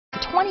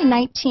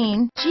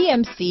2019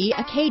 GMC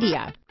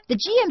Acadia. The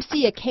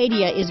GMC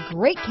Acadia is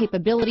great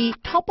capability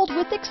coupled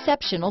with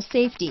exceptional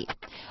safety.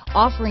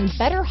 Offering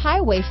better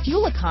highway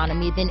fuel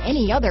economy than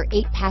any other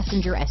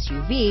 8-passenger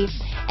SUV,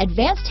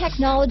 advanced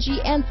technology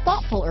and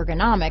thoughtful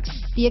ergonomics,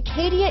 the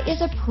Acadia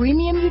is a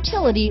premium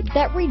utility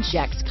that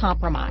rejects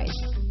compromise.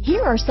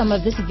 Here are some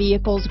of this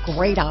vehicle's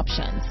great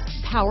options: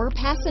 power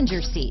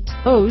passenger seat,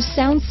 Bose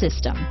sound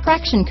system,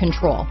 traction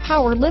control,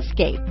 power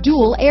liftgate,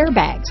 dual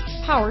airbags,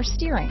 power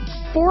steering,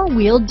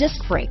 4-wheel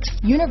disc brakes,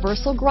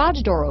 universal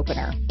garage door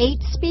opener, 8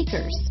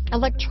 speakers,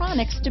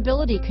 electronic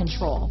stability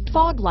control,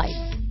 fog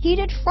lights,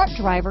 heated front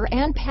driver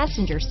and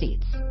passenger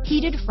seats,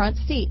 heated front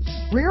seats,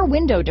 rear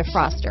window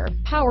defroster,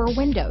 power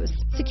windows,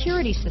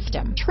 security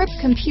system, trip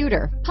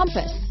computer,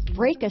 compass,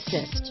 brake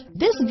assist.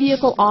 This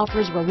vehicle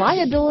offers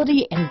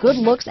reliability and good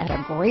looks at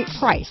a great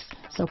price.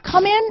 So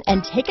come in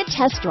and take a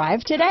test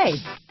drive today.